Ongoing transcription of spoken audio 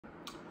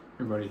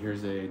Everybody,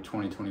 here's a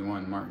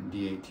 2021 Martin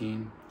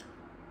D-18.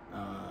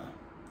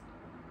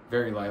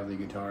 Very lively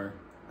guitar,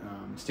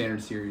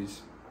 standard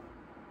series.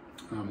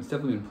 It's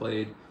definitely been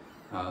played.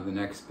 The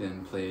neck's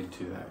been played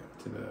to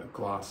the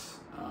gloss,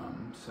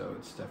 so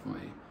it's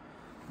definitely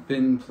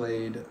been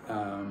played.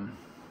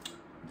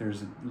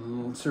 There's a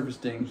little surface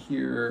ding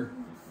here,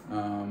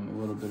 a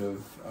little bit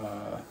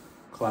of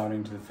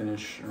clouding to the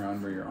finish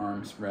around where your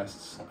arms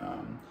rests.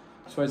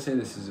 So I'd say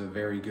this is a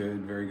very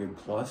good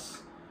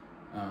plus.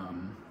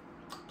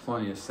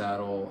 Plenty of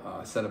saddle.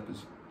 Setup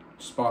is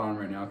spot on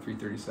right now,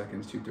 330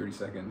 seconds, 230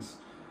 seconds.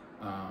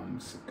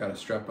 It's got a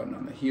strap button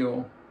on the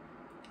heel.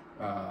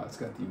 It's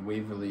got the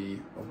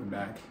Waverly open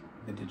back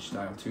vintage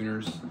style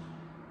tuners.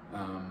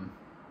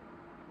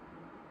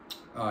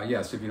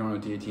 Yeah, so if you don't know,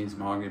 D-18's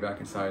mahogany back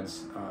and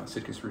sides,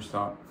 Sitka spruce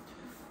top.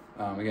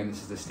 Again,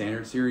 this is the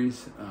standard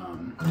series,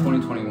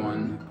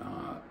 2021.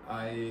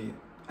 I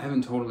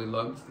haven't totally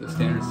loved the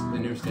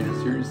new standard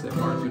series that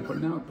Martin's been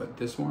putting out, but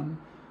this one,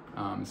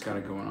 it's got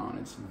it going on.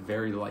 It's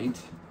very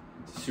light.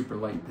 It's a super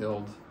light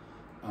build,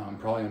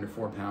 probably under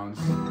 4 pounds.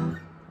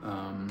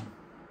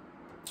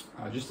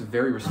 Just a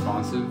very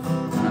responsive,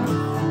 kind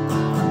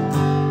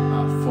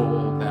of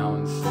full,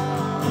 balanced,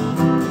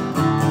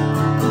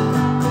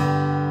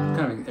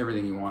 kind of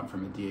everything you want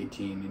from a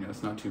D-18. You know,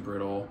 it's not too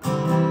brittle. It's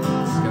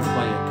got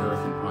plenty of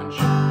girth and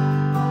punch.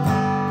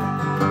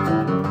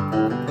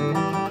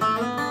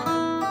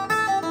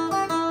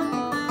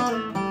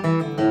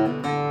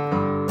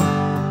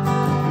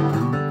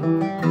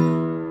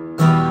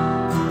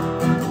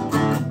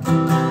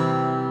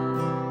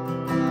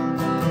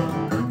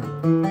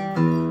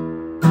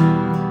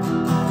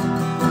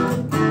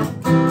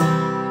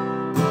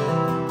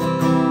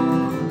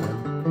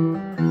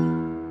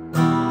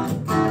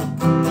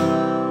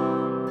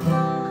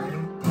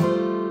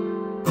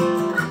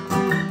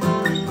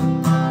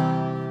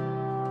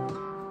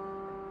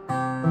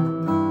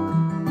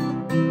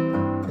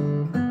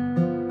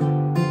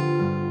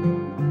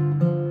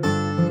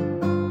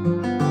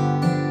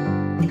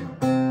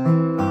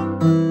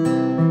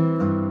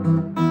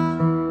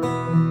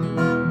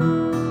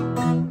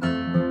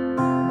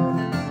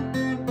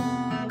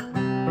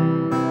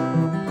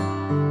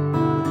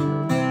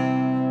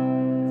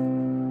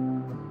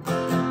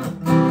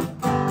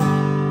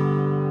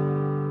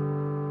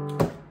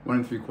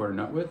 One 3/4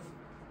 nut width.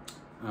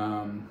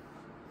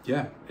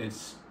 Yeah,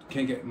 it's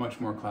can't get much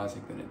more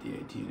classic than a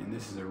D-18, and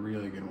this is a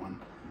really good one.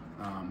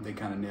 They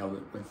kind of nailed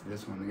it with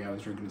this one. The guy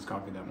was drinking his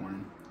coffee that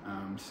morning.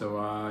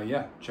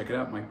 Yeah, check it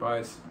out, Mike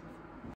Buys.